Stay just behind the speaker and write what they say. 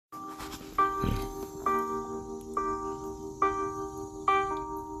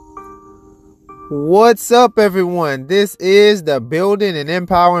What's up, everyone? This is the Building and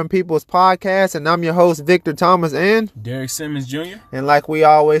Empowering People's podcast, and I'm your host, Victor Thomas and Derek Simmons Jr. And like we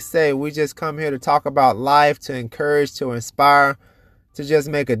always say, we just come here to talk about life, to encourage, to inspire, to just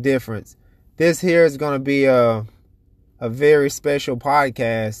make a difference. This here is going to be a very special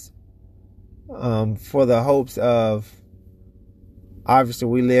podcast for the hopes of, obviously,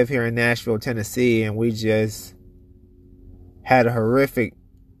 we live here in Nashville, Tennessee, and we just had a horrific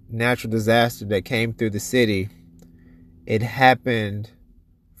natural disaster that came through the city. It happened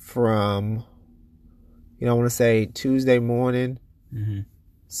from, I want to say Tuesday morning,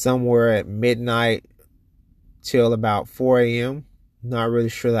 somewhere at midnight till about 4 a.m. Not really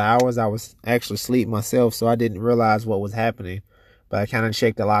sure the hours. I was actually asleep myself, so I didn't realize what was happening. But I kind of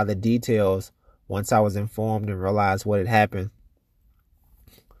checked a lot of the details once I was informed and realized what had happened.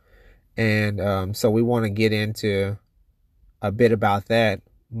 And so we want to get into a bit about that.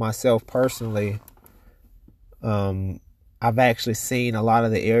 Myself personally, I've actually seen a lot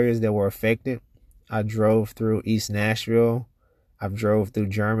of the areas that were affected. I drove through East Nashville. I've drove through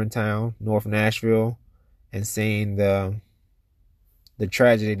Germantown, North Nashville, and seen the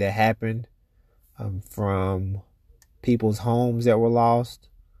tragedy that happened from people's homes that were lost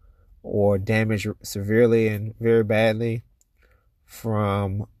or damaged severely and very badly,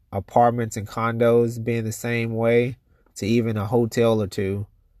 from apartments and condos being the same way, to even a hotel or two.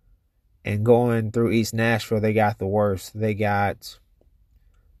 And going through East Nashville, they got the worst. They got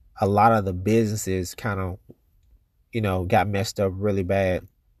a lot of the businesses kind of, got messed up really bad.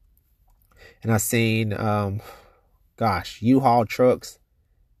 And I seen, U-Haul trucks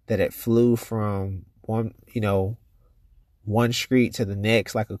that had flew from one street to the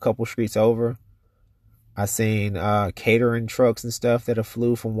next, like a couple streets over. I seen catering trucks and stuff that have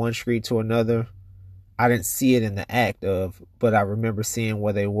flew from one street to another. I didn't see it in the act of, but I remember seeing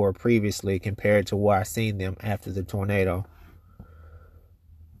where they were previously compared to where I seen them after the tornado.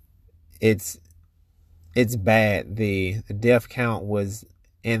 It's bad. The death count was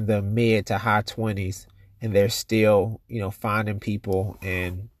in the mid to high 20s, and they're still, finding people,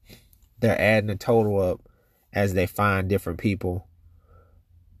 and they're adding a total up as they find different people.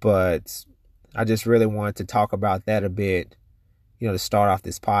 But I just really wanted to talk about that a bit, to start off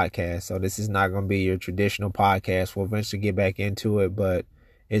this podcast. So this is not going to be your traditional podcast. We'll eventually get back into it, but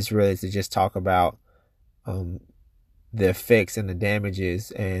it's really to just talk about the effects and the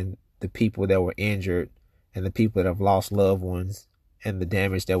damages and the people that were injured and the people that have lost loved ones and the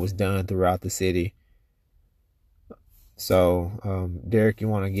damage that was done throughout the city. So, Derek, you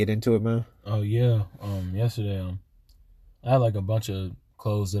want to get into it, man? Oh, yeah. Yesterday, I had like a bunch of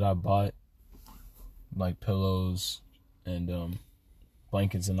clothes that I bought, like pillows and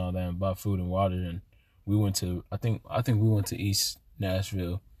blankets and all that, and bought food and water, and we went to I think we went to East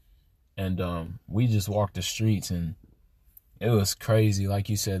Nashville, and we just walked the streets, and it was crazy. Like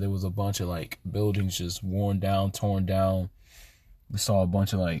you said, there was a bunch of like buildings just worn down, torn down. We saw a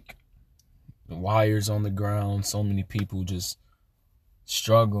bunch of like wires on the ground, so many people just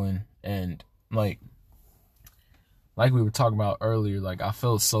struggling, and like we were talking about earlier, like I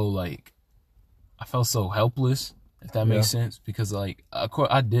felt so helpless, if that makes sense, because like of course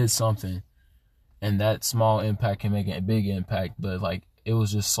I did something, and that small impact can make a big impact, but like it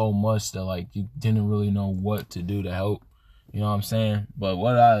was just so much that like you didn't really know what to do to help, you know what I'm saying? But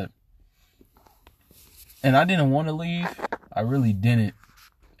I didn't want to leave, I really didn't,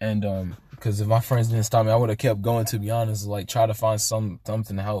 and because if my friends didn't stop me, I would have kept going, to be honest, like try to find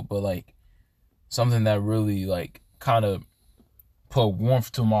something to help, but like something that really like kind of put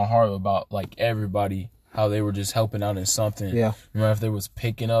warmth to my heart about like everybody, how they were just helping out in something. Yeah. No matter if they was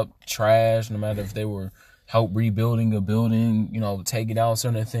picking up trash, no matter if they were help rebuilding a building, taking out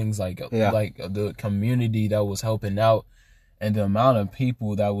certain things, like the community that was helping out, and the amount of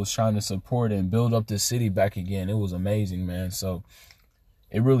people that was trying to support and build up the city back again. It was amazing, man. So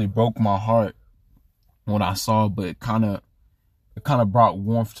it really broke my heart when I saw it, but it kind of brought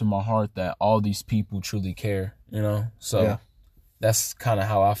warmth to my heart that all these people truly care, So that's kind of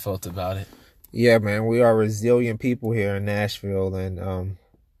how I felt about it. Yeah, man, we are resilient people here in Nashville, and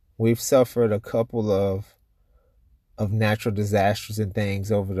we've suffered a couple of natural disasters and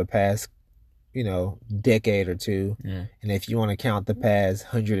things over the past, decade or two. Yeah. And if you want to count the past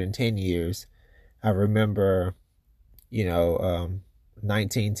 110 years, I remember,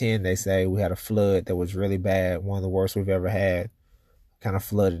 1910, they say we had a flood that was really bad, one of the worst we've ever had, kind of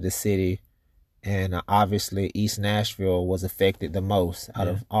flooded the city. And obviously, East Nashville was affected the most out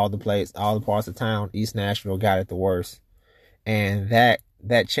of all the parts of town. East Nashville got it the worst, and that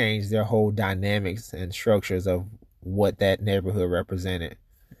changed their whole dynamics and structures of what that neighborhood represented.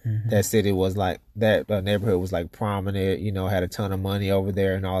 That city was like, that neighborhood was like prominent, you know, had a ton of money over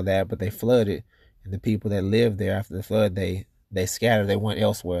there and all that, but they flooded. And the people that lived there after the flood, they scattered, they went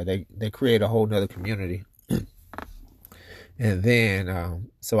elsewhere. They created a whole nother community. And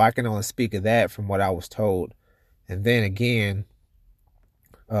then, so I can only speak of that from what I was told. And then again,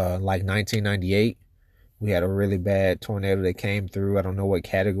 like 1998, we had a really bad tornado that came through. I don't know what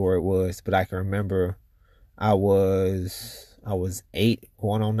category it was, but I can remember I was 8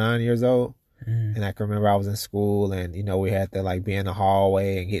 going on 9 years old. And I can remember I was in school, and you know, we had to like be in the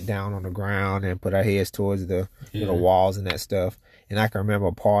hallway and get down on the ground and put our heads towards the walls and that stuff. And I can remember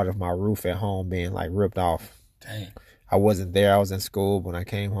a part of my roof at home being like ripped off. Dang. I wasn't there. I was in school, but when I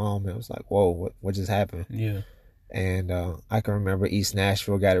came home, it was like, whoa, what just happened? Yeah. And I can remember East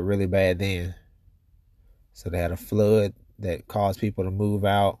Nashville got it really bad then. So they had a flood that caused people to move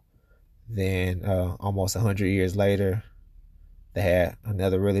out. Then almost 100 years later, they had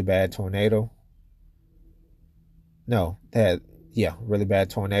another really bad tornado. No, they had, really bad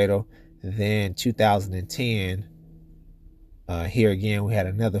tornado. Then 2010, here again, we had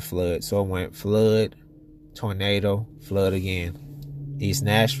another flood. So it went flood, tornado, flood again. East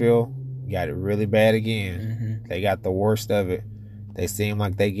Nashville got it really bad again. They got the worst of it. They seem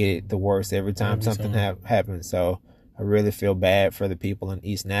like they get the worst every time something happens. So I really feel bad for the people in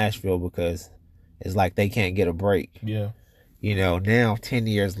East Nashville, because it's like they can't get a break. Yeah. You know, now 10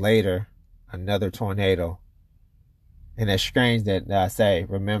 years later, another tornado. And it's strange that I say,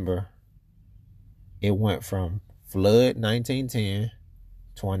 remember, it went from flood 1910,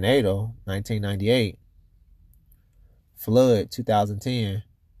 tornado 1998, flood 2010,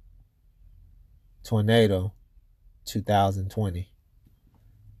 tornado 2020.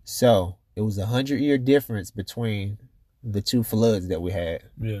 So it was 100-year difference between the two floods that we had.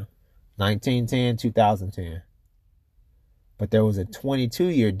 Yeah. 1910, 2010. But there was a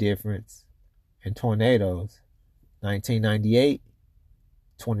 22-year difference in tornadoes. 1998,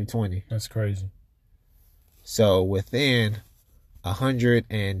 2020. That's crazy. So within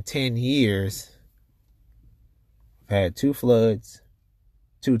 110 years, we've had 2 floods,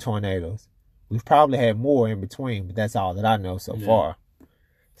 2 tornadoes. We've probably had more in between, but that's all that I know so far.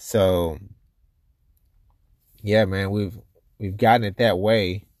 So, yeah, man, we've gotten it that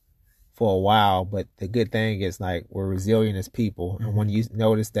way for a while, but the good thing is, like, we're resilient as people. And when you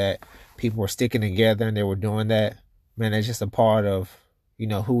notice that people were sticking together and they were doing that, man, that's just a part of, you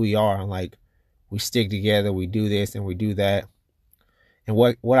know, who we are. And like, we stick together, we do this and we do that. And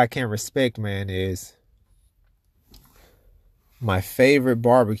what I can't respect, man, is my favorite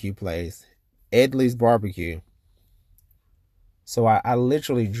barbecue place, Edley's Barbecue. So I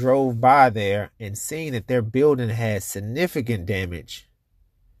literally drove by there and seen that their building had significant damage.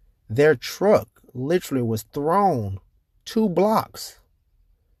 Their truck literally was thrown 2 blocks.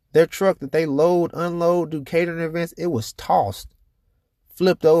 Their truck that they load, unload, do catering events, it was tossed,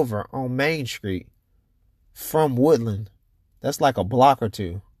 flipped over on Main Street from Woodland. That's like a block or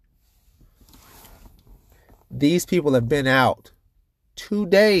 2. These people have been out 2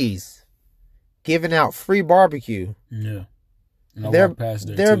 days giving out free barbecue. Yeah. And I walked past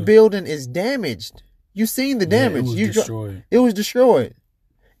there their too. Building is damaged. You seen the damage. Yeah, it was destroyed. It was destroyed.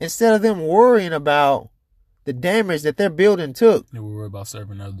 Instead of them worrying about the damage that their building took, they were worried about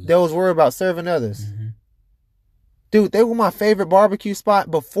serving others. They was worried about serving others. Dude, they were my favorite barbecue spot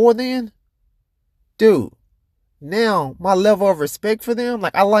before then. Dude, now my level of respect for them,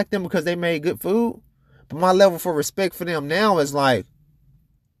 like, I like them because they made good food, but my level for respect for them now is like,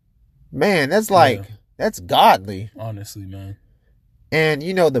 man, that's like, that's godly. Honestly, man. And,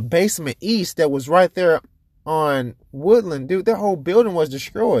 you know, the Basement East that was right there on Woodland, dude, their whole building was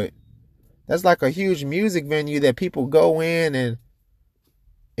destroyed. That's like a huge music venue that people go in, and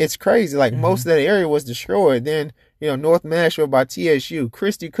it's crazy. Like, most of that area was destroyed. Then, you know, North Nashville by TSU,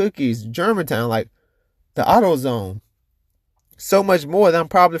 Christie Cookies, Germantown, like the AutoZone. So much more that I'm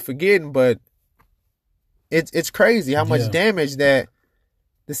probably forgetting, but it's crazy how much damage that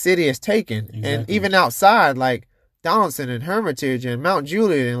the city has taken. Exactly. And even outside, like Donaldson and Hermitage and Mount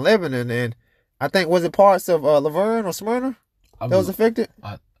Juliet and Lebanon, and I think, was it parts of Laverne or Smyrna that was affected?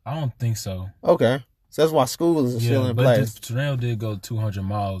 I don't think so. Okay. So that's why schools are still in place. The tornado did go 200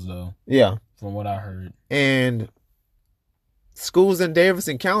 miles, though. Yeah. From what I heard. And schools in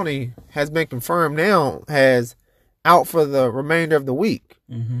Davidson County has been confirmed now has out for the remainder of the week.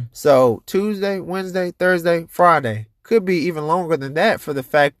 So Tuesday, Wednesday, Thursday, Friday. Could be even longer than that, for the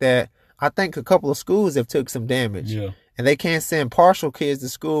fact that I think a couple of schools have took some damage. Yeah. And they can't send partial kids to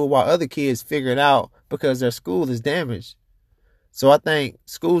school while other kids figure it out because their school is damaged. So I think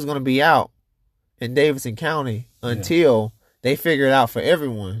school's going to be out in Davidson County until they figure it out for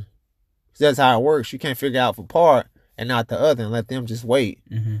everyone. That's how it works. You can't figure it out for part and not the other and let them just wait.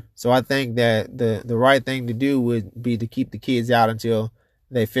 Mm-hmm. So I think that the right thing to do would be to keep the kids out until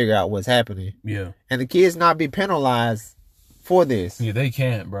they figure out what's happening. Yeah. And the kids not be penalized for this. Yeah, they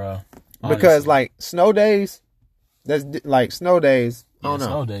can't, bro. Because like snow days, that's like snow days. I don't know.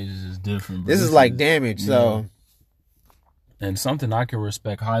 Snow days is just different. This is like damage. So. And something I can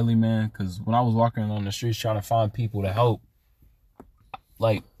respect highly, man, because when I was walking on the streets trying to find people to help,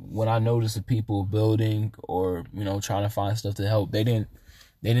 like when I noticed the people building or, you know, trying to find stuff to help, they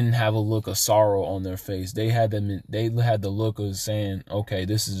didn't have a look of sorrow on their face. They had the look of saying, okay,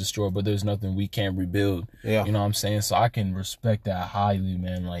 this is destroyed, but there's nothing we can't rebuild. Yeah. You know what I'm saying? So I can respect that highly,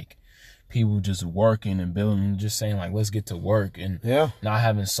 man. Like people just working and building and just saying like, let's get to work and not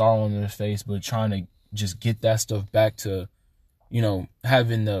having sorrow on their face, but trying to just get that stuff back to, you know,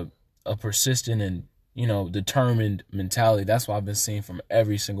 having a persistent and, you know, determined mentality. That's what I've been seeing from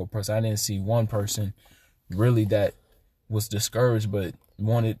every single person. I didn't see one person really that was discouraged, but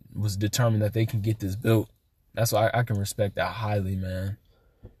was determined that they can get this built. That's why I can respect that highly, man.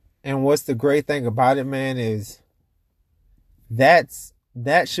 And what's the great thing about it, man, is that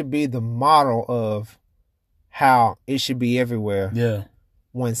should be the model of how it should be everywhere. Yeah.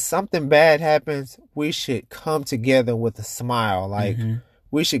 When something bad happens, we should come together with a smile. Like,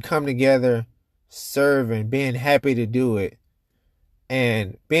 we should come together serving, being happy to do it.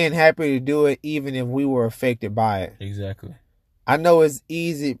 And being happy to do it even if we were affected by it. Exactly. I know it's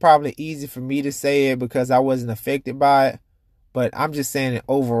probably easy for me to say it because I wasn't affected by it. But I'm just saying it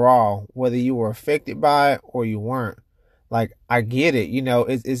overall, whether you were affected by it or you weren't. Like, I get it. You know,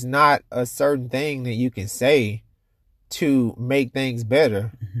 it's not a certain thing that you can say to make things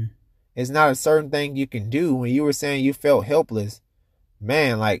better. It's not a certain thing you can do. When you were saying you felt helpless,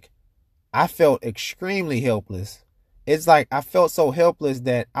 man, like I felt extremely helpless. It's like I felt so helpless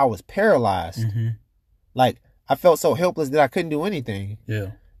that I was paralyzed. Like I felt so helpless that I couldn't do anything.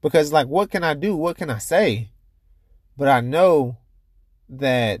 Yeah. Because like, what can I do? What can I say? But I know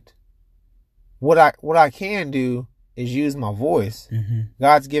that what I can do is use my voice.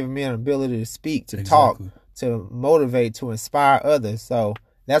 God's given me an ability to speak, to talk, to motivate, to inspire others. So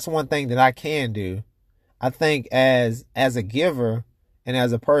that's one thing that I can do. I think as a giver and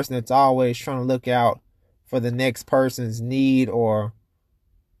as a person that's always trying to look out for the next person's need or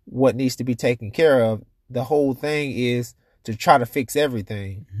what needs to be taken care of, the whole thing is to try to fix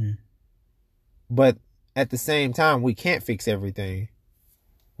everything. But at the same time, we can't fix everything.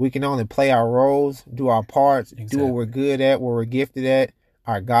 We can only play our roles, do our parts, do what we're good at, what we're gifted at,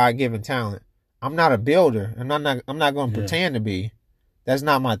 our God-given talent. I'm not a builder. I'm not going to pretend to be. That's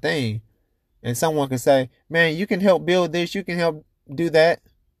not my thing. And someone can say, man, you can help build this. You can help do that.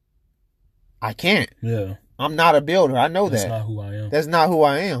 I can't. Yeah. I'm not a builder. I know That's that. not who I am. That's not who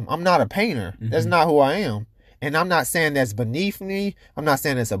I am. I'm not a painter. That's not who I am. And I'm not saying that's beneath me. I'm not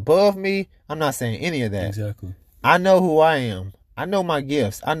saying that's above me. I'm not saying any of that. Exactly. I know who I am. I know my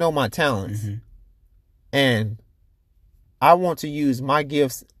gifts. I know my talents. And I want to use my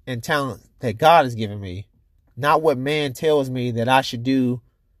gifts and talents that God has given me, not what man tells me that I should do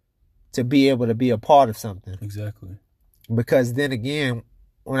to be able to be a part of something. Exactly. Because then again,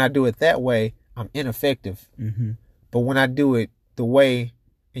 when I do it that way, I'm ineffective. But when I do it the way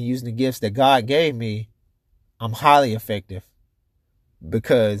and using the gifts that God gave me, I'm highly effective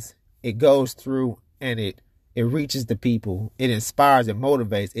because it goes through and it reaches the people. It inspires, it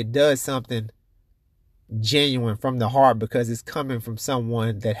motivates. It does something genuine from the heart because it's coming from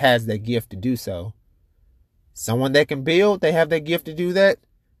someone that has that gift to do so. Someone that can build, they have that gift to do that.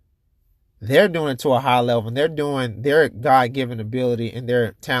 They're doing it to a high level and they're doing their God-given ability and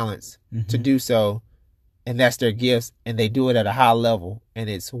their talents to do so. And that's their gifts and they do it at a high level and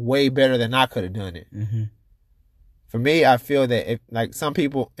it's way better than I could have done it. For me, I feel that if like some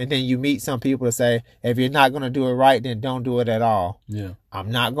people, and then you meet some people that say, if you're not going to do it right, then don't do it at all. Yeah.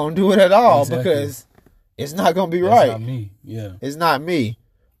 I'm not going to do it at all because it's not going to be right. It's not me. Yeah. It's not me.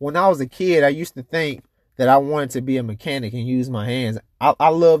 When I was a kid, I used to think that I wanted to be a mechanic and use my hands. I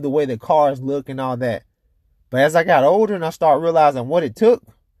love the way the cars look and all that. But as I got older and I started realizing what it took,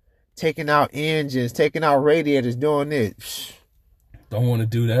 taking out engines, taking out radiators, doing this. Don't want to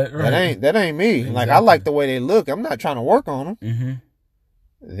do that. Right? That ain't me. Exactly. Like, I like the way they look. I'm not trying to work on them.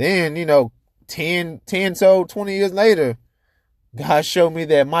 Then, 20 years later, God showed me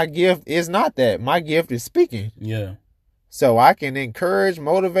that my gift is not that. My gift is speaking. Yeah. So I can encourage,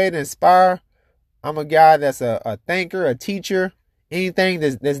 motivate, inspire. I'm a guy that's a thinker, a teacher. Anything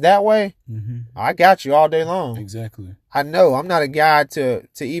that's that way, I got you all day long. Exactly. I know I'm not a guy to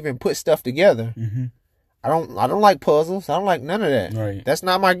even put stuff together. I don't like puzzles. I don't like none of that. Right. That's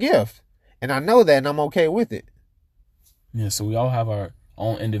not my gift. And I know that, and I'm okay with it. Yeah, so we all have our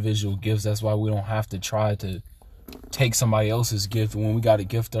own individual gifts. That's why we don't have to try to take somebody else's gift when we got a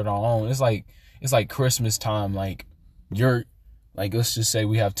gift of our own. It's like Christmas time. Like let's just say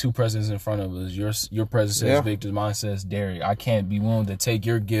we have two presents in front of us. Your present says Victor, mine says Derek. I can't be willing to take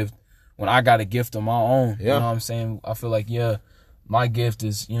your gift when I got a gift of my own. Yeah. You know what I'm saying? I feel like, my gift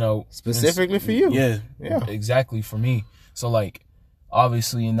is, specifically for you. Yeah, exactly for me. So like,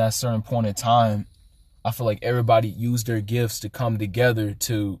 obviously in that certain point in time, I feel like everybody used their gifts to come together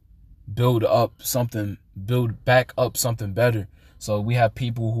to build back up something better. So we have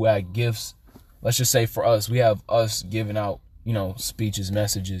people who had gifts. Let's just say for us, we have us giving out, speeches,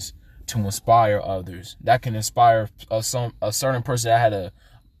 messages to inspire others. That can inspire a certain person that had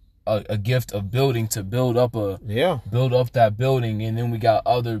a gift of building to build up that building. And then we got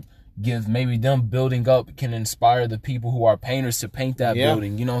other gifts. Maybe them building up can inspire the people who are painters to paint that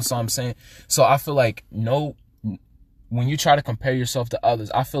building. You know what I'm saying? So I feel like when you try to compare yourself to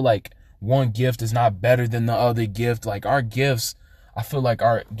others, I feel like one gift is not better than the other gift. Like our gifts, I feel like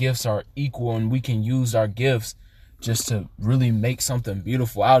our gifts are equal, and we can use our gifts just to really make something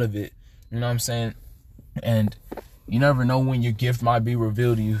beautiful out of it. You know what I'm saying? And you never know when your gift might be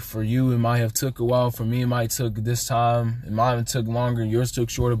revealed to you. For you, it might have took a while. For me, it might took this time. It might have took longer. Yours took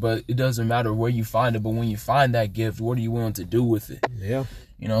shorter. But it doesn't matter where you find it. But when you find that gift, what are you willing to do with it? Yeah.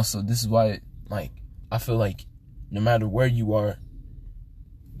 So this is why, I feel like no matter where you are,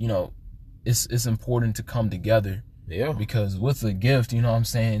 it's important to come together. Yeah. Because with a gift, you know what I'm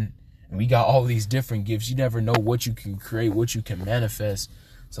saying, and we got all these different gifts, you never know what you can create, what you can manifest.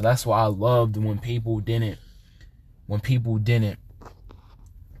 So that's why I loved when people didn't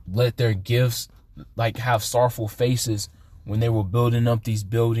let their gifts have sorrowful faces when they were building up these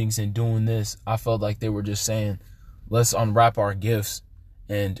buildings and doing this. I felt like they were just saying, let's unwrap our gifts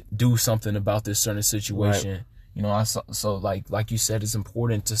and do something about this certain situation. Right. So like you said, it's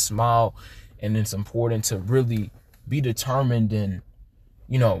important to smile, and it's important to really be determined and,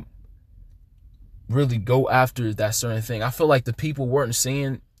 really go after that certain thing. I feel like the people weren't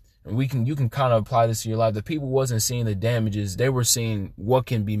seeing, and you can kind of apply this to your life. The people wasn't seeing the damages. They were seeing what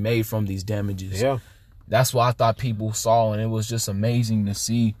can be made from these damages. Yeah. That's what I thought people saw, and it was just amazing to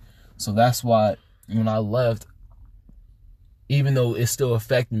see. So that's why when I left, even though it still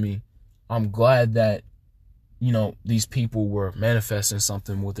affected me, I'm glad that, these people were manifesting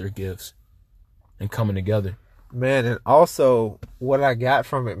something with their gifts and coming together. Man, and also what I got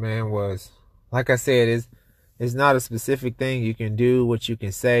from it, man, was, like I said, it's not a specific thing you can do, what you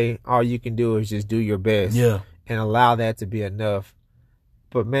can say. All you can do is just do your best. Yeah. And allow that to be enough.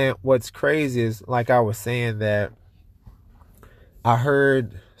 But man, what's crazy is, like I was saying, that I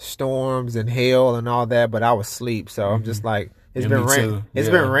heard storms and hail and all that, but I was asleep. So I'm just like, it's been raining. It's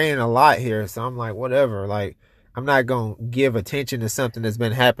been raining a lot here. So I'm like, whatever. Like, I'm not going to give attention to something that's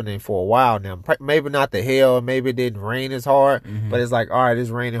been happening for a while now. Maybe not the hail. Maybe it didn't rain as hard, but it's like, all right, it's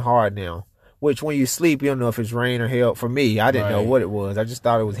raining hard now. Which when you sleep, you don't know if it's rain or hail. For me, I didn't know what it was. I just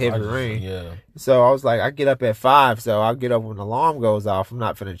thought it was heavy rain. Yeah. So I was like, I get up at 5, so I'll get up when the alarm goes off. I'm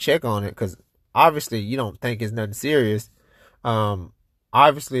not finna check on it because obviously you don't think it's nothing serious.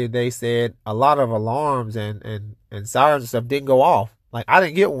 Obviously they said a lot of alarms and sirens and stuff didn't go off. Like, I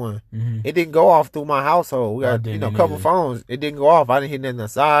didn't get one. Mm-hmm. It didn't go off through my household. We got, a couple phones. It didn't go off. I didn't hit nothing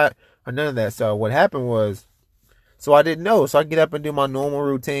inside or none of that. So what happened was, so I didn't know. So I get up and do my normal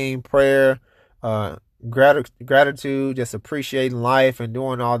routine, prayer, gratitude, just appreciating life and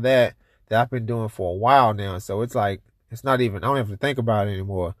doing all that I've been doing for a while now. So it's like, it's not even, I don't have to think about it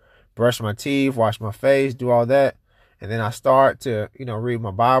anymore. Brush my teeth, wash my face, do all that. And then I start to, read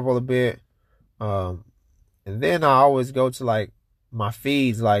my Bible a bit. And then I always go to my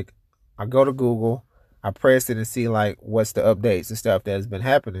feeds. Like, I go to Google, I press it and see what's the updates and stuff that has been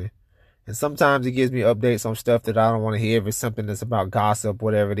happening. And sometimes it gives me updates on stuff that I don't want to hear. If it's something that's about gossip,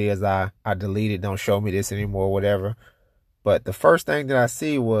 whatever it is, I delete it. Don't show me this anymore, whatever. But the first thing that I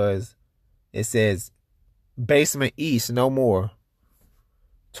see was, it says, basement east, no more.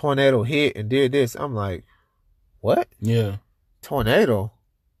 Tornado hit and did this. I'm like, what? Yeah. Tornado?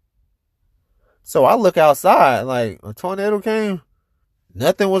 So I look outside, a tornado came.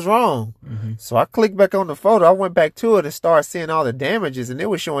 Nothing was wrong. Mm-hmm. So I clicked back on the photo. I went back to it and started seeing all the damages, and it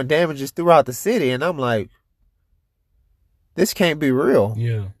was showing damages throughout the city. And I'm like, this can't be real.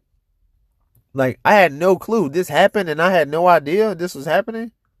 Yeah. I had no clue this happened, and I had no idea this was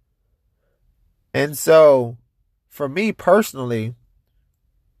happening. And so, for me personally,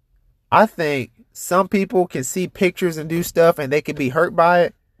 I think some people can see pictures and do stuff, and they can be hurt by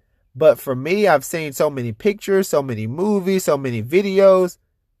it. But for me, I've seen so many pictures, so many movies, so many videos.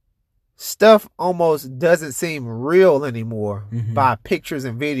 Stuff almost doesn't seem real anymore by pictures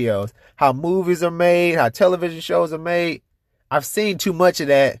and videos. How movies are made, how television shows are made. I've seen too much of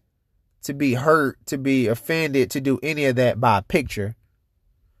that to be hurt, to be offended, to do any of that by a picture.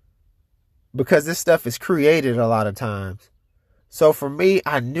 Because this stuff is created a lot of times. So for me,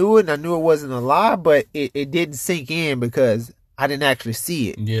 I knew it, and I knew it wasn't a lie, but it didn't sink in because I didn't actually see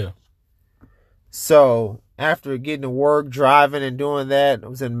it. Yeah. So after getting to work, driving and doing that, I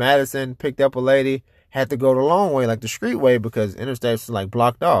was in Madison, picked up a lady, had to go the long way, like the street way, because interstates was like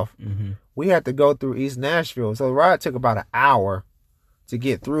blocked off. We had to go through East Nashville. So the ride took about an hour to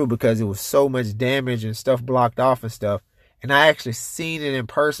get through because it was so much damage and stuff blocked off and stuff. And I actually seen it in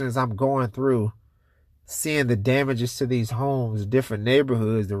person as I'm going through, seeing the damages to these homes, different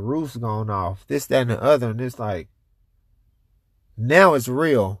neighborhoods, the roofs gone off, this, that, and the other. And it's like, now it's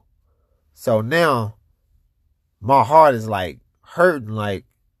real. So now my heart is like hurting. Like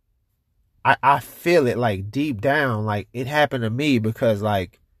I feel it like deep down. Like it happened to me because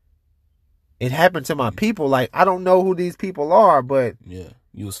like it happened to my people. Like I don't know who these people are, but yeah,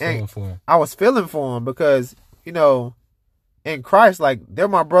 you was feeling for them. I was feeling for them because, you know, in Christ, like they're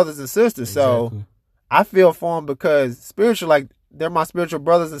my brothers and sisters. Exactly. So I feel for them because spiritual, like they're my spiritual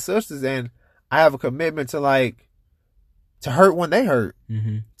brothers and sisters, and I have a commitment to like to hurt when they hurt.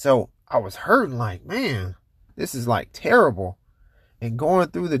 So I was hurting like, man, this is like terrible. And going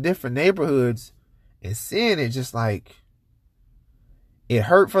through the different neighborhoods and seeing it, just like, it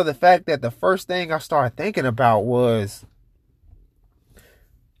hurt for the fact that the first thing I started thinking about was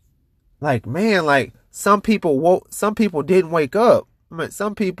like, man, like some people didn't wake up. I mean,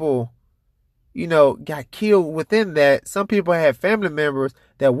 some people, you know, got killed within that. Some people had family members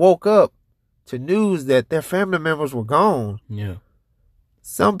that woke up to news that their family members were gone. Yeah.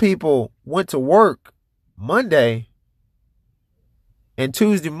 Some people went to work Monday and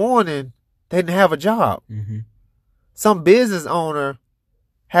Tuesday morning, they didn't have a job. Some business owner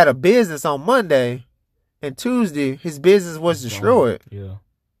had a business on Monday and Tuesday, his business was destroyed. Yeah.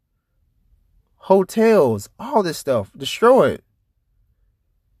 Hotels, all this stuff destroyed.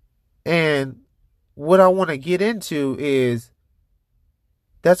 And what I want to get into is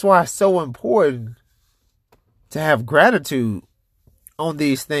that's why it's so important to have gratitude on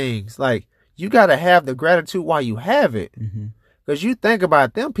these things. Like, you got to have the gratitude while you have it. Because you think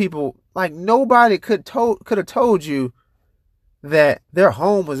about them people, like nobody could have told you that their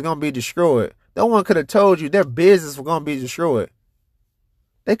home was going to be destroyed. No one could have told you their business was going to be destroyed.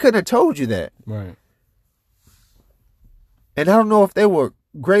 They couldn't have told you that. Right. And I don't know if they were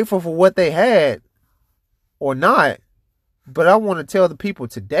grateful for what they had or not, but I want to tell the people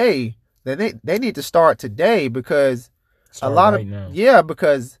today that they need to start today because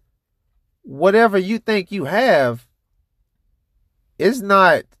because whatever you think you have, it's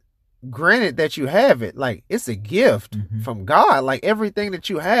not granted that you have it. Like, it's a gift from God. Like, everything that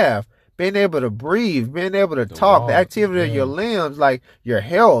you have, being able to breathe, being able to talk, the activity of your limbs, like your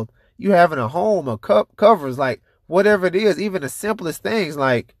health, you having a home, a covers, like whatever it is, even the simplest things,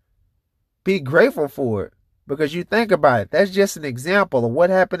 like be grateful for it. Because you think about it, that's just an example of what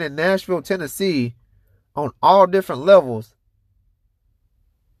happened in Nashville, Tennessee on all different levels.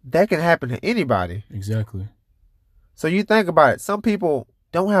 That can happen to anybody. Exactly. So you think about it. Some people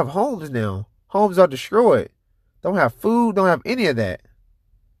don't have homes now. Homes are destroyed. Don't have food. Don't have any of that.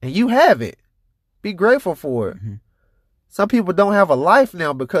 And you have it. Be grateful for it. Some people don't have a life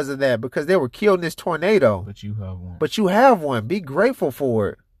now because of that, because they were killed in this tornado. But you have one. But you have one. Be grateful for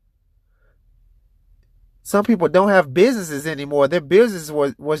it. Some people don't have businesses anymore. Their business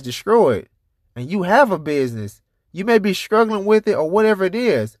was destroyed. And you have a business. You may be struggling with it or whatever it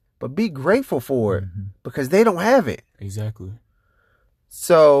is, but be grateful for it because they don't have it. Exactly.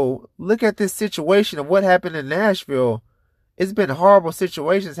 So look at this situation of what happened in Nashville. It's been horrible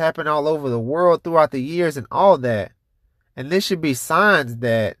situations happen all over the world throughout the years and all that. And this should be signs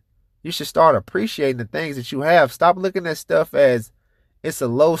that you should start appreciating the things that you have. Stop looking at stuff as it's a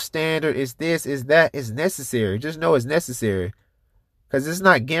low standard. It's this, it's that. It's necessary. Just know it's necessary because it's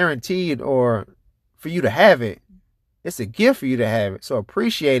not guaranteed or for you to have it. It's a gift for you to have it. So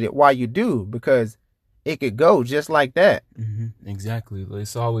appreciate it while you do, because it could go just like that. Exactly.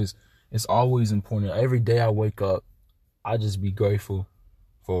 It's always important. Every day I wake up, I just be grateful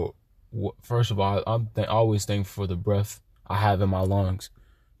for, first of all, I'm always thankful for the breath I have in my lungs,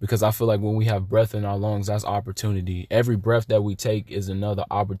 because I feel like when we have breath in our lungs, that's opportunity. Every breath that we take is another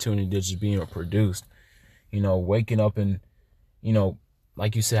opportunity that's just being produced. You know, waking up and, you know,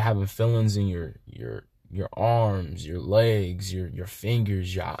 like you said, having feelings in your your arms, your legs, your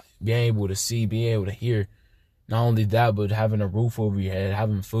fingers, your being able to see, being able to hear. Not only that, but having a roof over your head,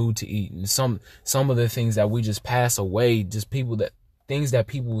 having food to eat, and some of the things that we just pass away, just things that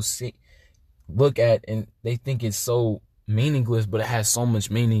people see, look at, and they think it's so meaningless, but it has so much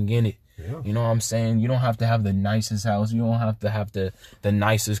meaning in it. Yeah. You know what I'm saying? You don't have to have the nicest house. You don't have to have the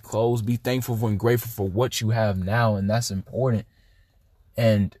nicest clothes. Be thankful and grateful for what you have now, and that's important.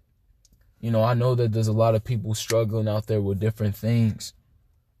 And, I know that there's a lot of people struggling out there with different things.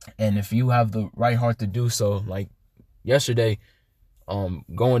 And if you have the right heart to do so, like yesterday,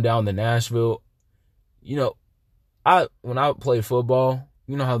 going down to Nashville, when I play football,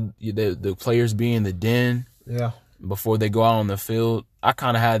 you know how the players be in the den before they go out on the field. I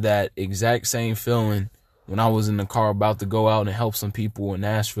kind of had that exact same feeling when I was in the car about to go out and help some people in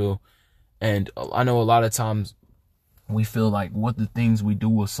Nashville. And I know a lot of times we feel like what the things we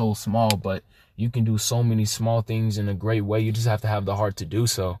do are so small, but you can do so many small things in a great way. You just have to have the heart to do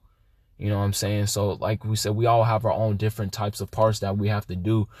so. You know what I'm saying? So like we said, we all have our own different types of parts that we have to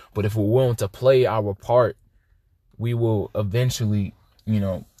do. But if we're willing to play our part, we will eventually,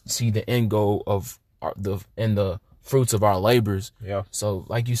 see the end goal of the fruits of our labors. Yeah. So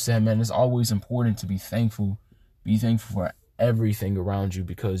like you said, man, it's always important to be thankful. Be thankful for everything around you,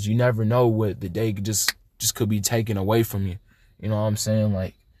 because you never know what the day just could be taken away from you. You know what I'm saying?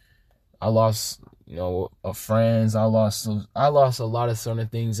 Like, I lost, friends. I lost a lot of certain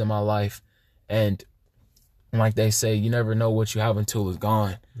things in my life. And like they say, you never know what you have until it's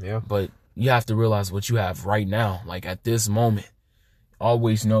gone. Yeah. But you have to realize what you have right now, like at this moment.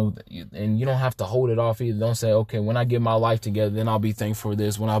 Always know that and you don't have to hold it off either. Don't say, okay, when I get my life together, then I'll be thankful for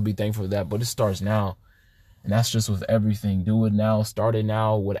this, when I'll be thankful for that. But it starts now. And that's just with everything. Do it now. Start it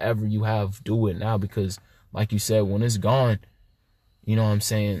now. Whatever you have, do it now. Because like you said, when it's gone, you know what I'm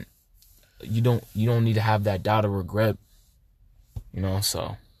saying? You don't need to have that doubt or regret.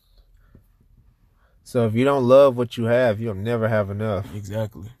 So if you don't love what you have, you'll never have enough.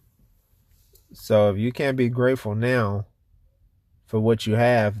 Exactly. So if you can't be grateful now for what you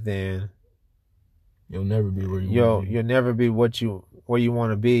have, then you'll never be where you want to be. You'll never be where you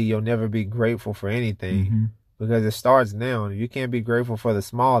want to be. You'll never be grateful for anything. Mm-hmm. Because it starts now. If you can't be grateful for the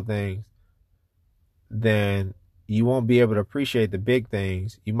small things, then you won't be able to appreciate the big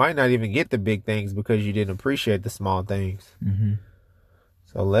things. You might not even get the big things because you didn't appreciate the small things. Mm-hmm.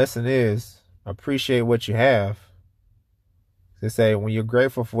 So lesson is, appreciate what you have. They say when you're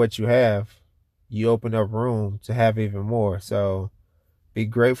grateful for what you have, you open up room to have even more. So be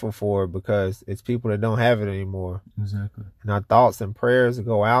grateful for it, because it's people that don't have it anymore. Exactly. And our thoughts and prayers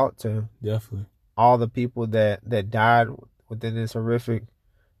go out to definitely all the people that died within this horrific,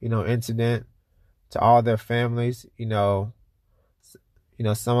 incident, to all their families. Some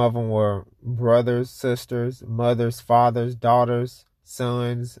of them were brothers, sisters, mothers, fathers, daughters,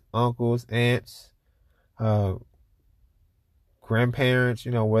 sons, uncles, aunts, grandparents,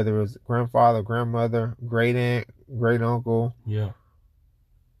 whether it was grandfather, grandmother, great aunt, great uncle. Yeah.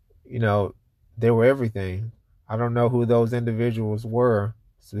 They were everything. I don't know who those individuals were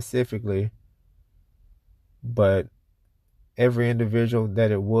specifically, but every individual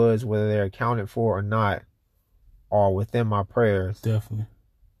that it was, whether they're accounted for or not, are within my prayers. Definitely.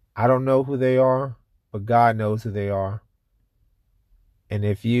 I don't know who they are, but God knows who they are. And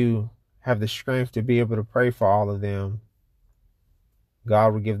if you have the strength to be able to pray for all of them,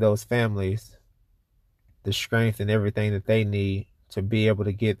 God will give those families the strength and everything that they need to be able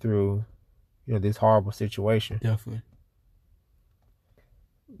to get through, this horrible situation. Definitely.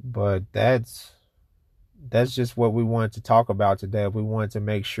 But that's just what we wanted to talk about today. We wanted to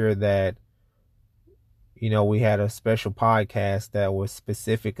make sure that, we had a special podcast that was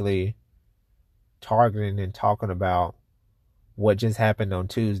specifically targeting and talking about what just happened on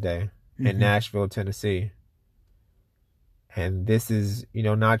Tuesday in Nashville, Tennessee. And this is,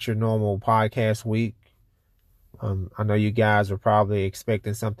 not your normal podcast week. I know you guys are probably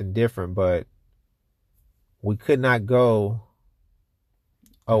expecting something different, but we could not go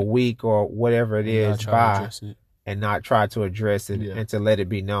a week or whatever it is by and not try to address it and to let it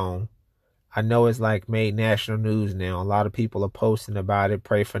be known. I know it's like made national news now. A lot of people are posting about it.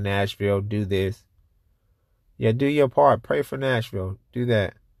 Pray for Nashville. Do this. Yeah, do your part. Pray for Nashville. Do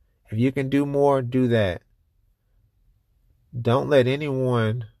that. If you can do more, do that. Don't let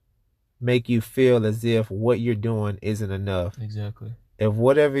anyone make you feel as if what you're doing isn't enough. Exactly. If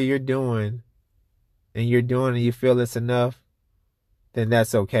whatever you're doing and you feel it's enough, then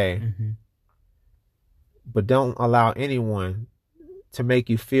that's okay. Mm-hmm. But don't allow anyone to make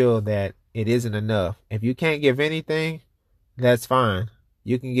you feel that it isn't enough. If you can't give anything, that's fine.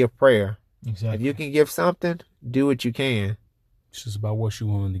 You can give prayer. Exactly. If you can give something, do what you can. It's just about what you're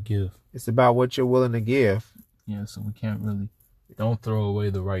willing to give. It's about what you're willing to give. Yeah, so we can't really, don't throw away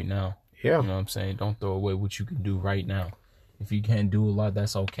the right now. Yeah. You know what I'm saying? Don't throw away what you can do right now. If you can't do a lot,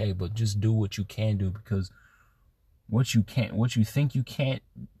 that's okay, but just do what you can do, because what you think you can't,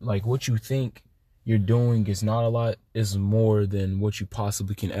 like what you think you're doing is not a lot, is more than what you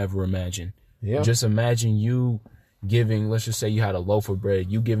possibly can ever imagine. Yeah. Just imagine you giving, let's just say you had a loaf of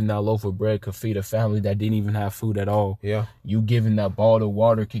bread. You giving that loaf of bread could feed a family that didn't even have food at all. Yeah. You giving that bottle of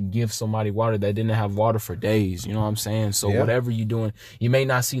water could give somebody water that didn't have water for days. You know what I'm saying? So whatever you're doing, you may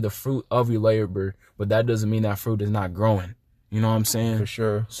not see the fruit of your labor, but that doesn't mean that fruit is not growing. You know what I'm saying? For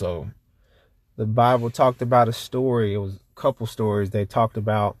sure. So the Bible talked about a story. It was a couple stories they talked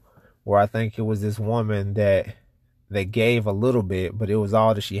about where I think it was this woman that gave a little bit, but it was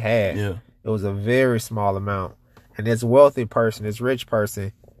all that she had. yeah. It was a very small amount. And this wealthy person, this rich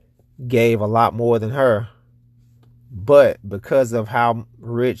person, gave a lot more than her. But because of how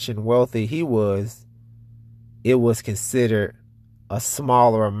rich and wealthy he was, it was considered a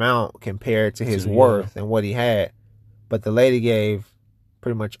smaller amount compared to his worth and what he had. But the lady gave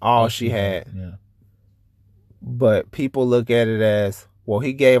pretty much all she had. Yeah. But people look at it as, well,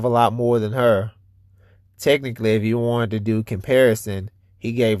 he gave a lot more than her. Technically, if you wanted to do comparison,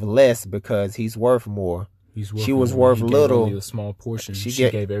 he gave less because he's worth more. She was worth little. Only a small portion. She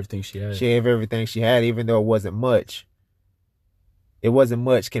gave everything she had. She gave everything she had, even though it wasn't much. It wasn't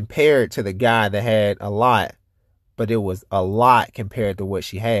much compared to the guy that had a lot, but it was a lot compared to what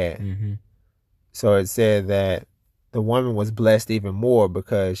she had. Mm-hmm. So it said that the woman was blessed even more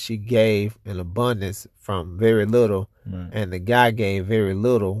because she gave an abundance from very little, and the guy gave very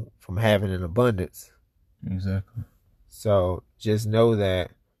little from having an abundance. Exactly. So just know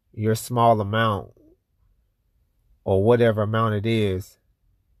that your small amount, or whatever amount it is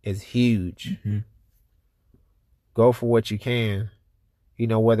huge. Mm-hmm. Go for what you can. You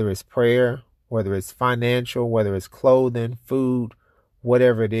know, whether it's prayer, whether it's financial, whether it's clothing, food,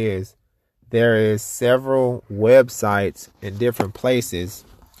 whatever it is. There is several websites in different places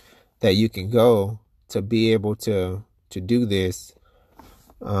that you can go to be able to do this.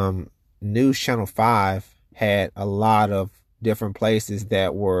 News Channel 5 had a lot of different places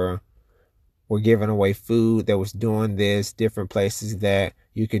that were giving away food, that was doing this, different places that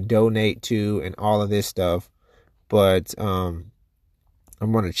you could donate to and all of this stuff. But I'm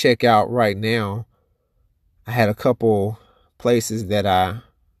going to check out right now. I had a couple places that I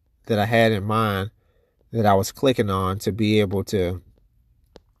had in mind that I was clicking on to be able to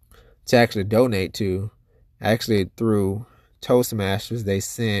actually donate to. Actually, through Toastmasters,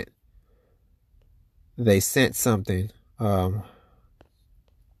 they sent something. I'm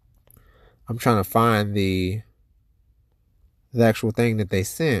trying to find the actual thing that they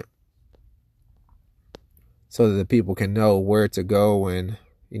sent so that the people can know where to go and,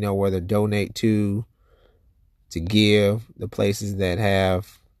 you know, where to donate to give, the places that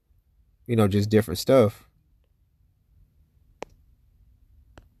have, you know, just different stuff.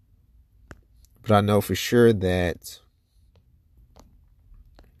 But I know for sure that,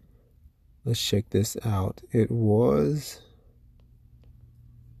 let's check this out. It was,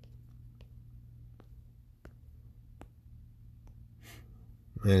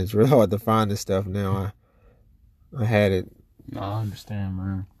 man, it's real hard to find this stuff now. I had it. No, I understand,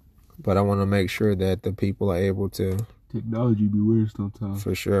 man. But I want to make sure that the people are able to. Technology be weird sometimes.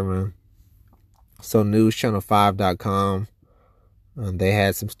 For sure, man. So newschannel5.com. They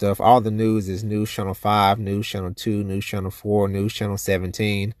had some stuff. All the news is News Channel 5, News Channel 2, News Channel 4, News Channel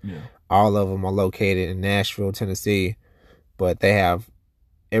 17. Yeah. All of them are located in Nashville, Tennessee. But they have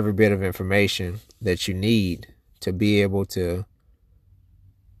every bit of information that you need to be able to,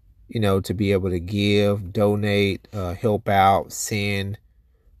 you know, to be able to give, donate, help out, send,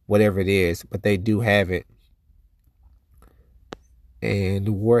 whatever it is. But they do have it.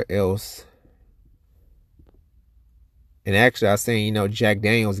 And where else? And actually, I seen, you know, Jack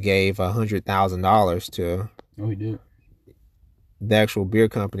Daniels gave $100,000 to. Oh, he did. The actual beer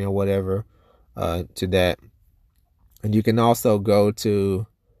company or whatever, to that. And you can also go to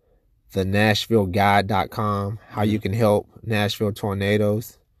the NashvilleGuide.com, how you can help Nashville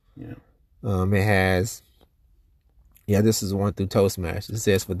tornadoes. Yeah. It has, this is one through Toastmasters. It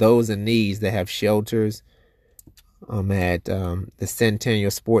says, for those in need that have shelters, at the Centennial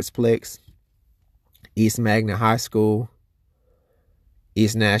Sportsplex, East Magnet High School,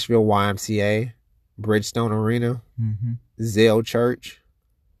 East Nashville YMCA, Bridgestone Arena, Zell Church,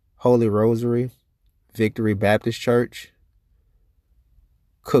 Holy Rosary, Victory Baptist Church,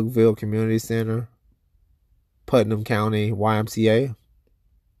 Cookville Community Center, Putnam County YMCA,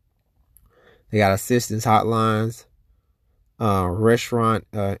 They got assistance hotlines, restaurant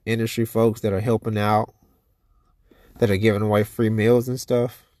industry folks that are helping out, that are giving away free meals and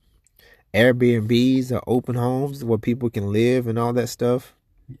stuff. Airbnbs or open homes where people can live and all that stuff.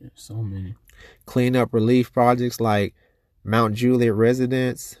 Yeah, so many. Cleanup relief projects like Mount Juliet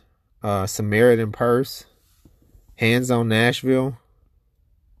Residence, Samaritan Purse, Hands on Nashville,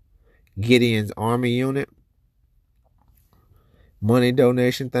 Gideon's Army Unit. Money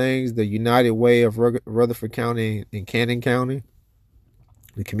donation things, the United Way of Rutherford County and Cannon County,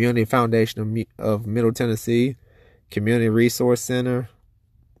 the Community Foundation of Middle Tennessee, Community Resource Center,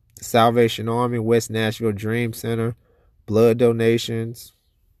 Salvation Army, West Nashville Dream Center, blood donations,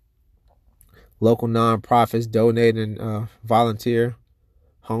 local nonprofits donate and volunteer,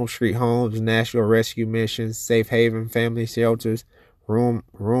 Home Street Homes, Nashville Rescue Missions, Safe Haven Family Shelters, Room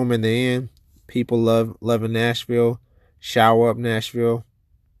in the Inn, People Loving Nashville, Shower Up Nashville.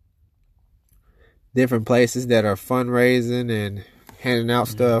 Different places that are fundraising and handing out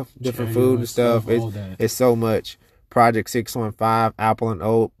stuff, different food and stuff. It's so much. Project 615, Apple and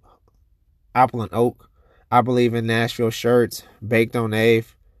Oak, I Believe in Nashville shirts, Baked on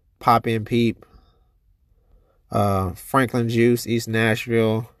 8th, Pop and Peep, Franklin Juice, East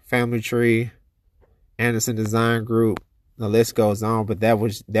Nashville, Family Tree, Anderson Design Group. The list goes on, but that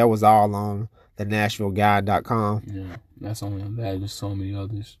was all on the NashvilleGuide.com. Yeah, that's only on that. There's so many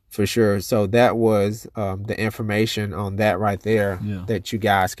others. For sure. So that was the information on that right there that you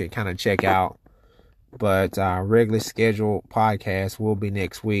guys could kind of check out. But our regularly scheduled podcast will be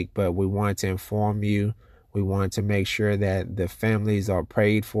next week. But we wanted to inform you. We wanted to make sure that the families are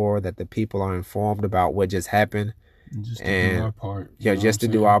prayed for, that the people are informed about what just happened. Just to do our part. Yeah, just to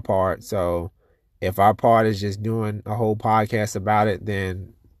do our part. So if our part is just doing a whole podcast about it,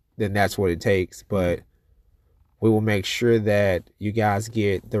 then that's what it takes. But we will make sure that you guys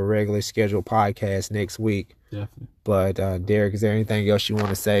get the regular scheduled podcast next week. Definitely. But Derek, is there anything else you want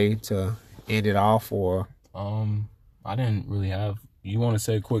to say to end it off? Or I didn't really have. You want to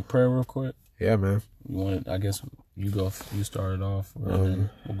say a quick prayer real quick? Yeah, man. You want? I guess you start it off, and then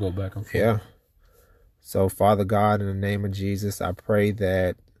we'll go back and forth. Yeah. So, Father God, in the name of Jesus, I pray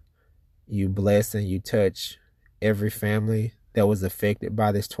that you bless and you touch every family that was affected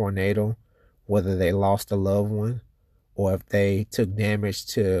by this tornado, whether they lost a loved one or if they took damage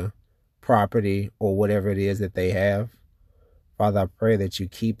to property or whatever it is that they have. Father, I pray that you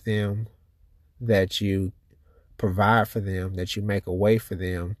keep them, that you provide for them, that you make a way for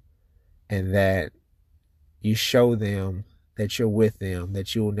them, and that you show them that you're with them,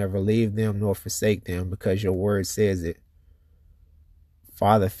 that you will never leave them nor forsake them, because your word says it.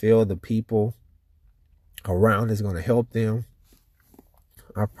 Father, fill the people around is going to help them.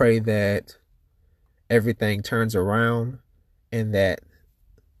 I pray that everything turns around and that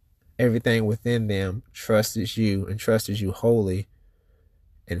everything within them trusts you and trusts you wholly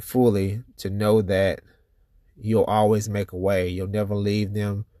and fully, to know that you'll always make a way. You'll never leave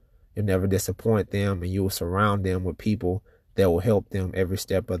them. You'll never disappoint them, and you will surround them with people that will help them every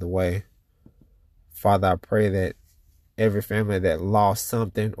step of the way. Father, I pray that every family that lost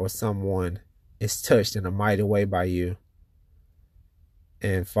something or someone is touched in a mighty way by you.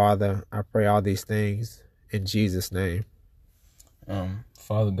 And Father, I pray all these things in Jesus' name.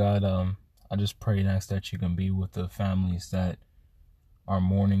 Father God, I just pray and ask that you can be with the families that are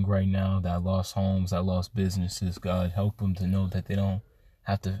mourning right now, that lost homes, that lost businesses. God, help them to know that they don't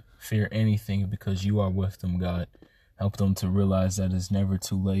have to fear anything because you are with them, God. Help them to realize that it's never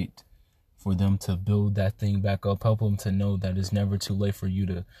too late for them to build that thing back up. Help them to know that it's never too late for you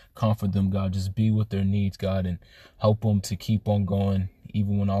to comfort them, God. Just be with their needs, God, and help them to keep on going,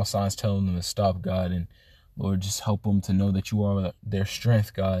 even when all signs tell them to stop, God. And Lord, just help them to know that you are their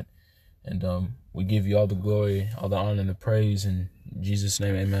strength, God. And we give you all the glory, all the honor, and the praise. In Jesus'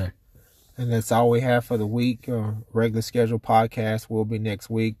 name, amen. And that's all we have for the week. Regular scheduled podcast will be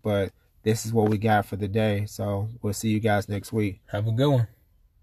next week, but this is what we got for the day. So we'll see you guys next week. Have a good one.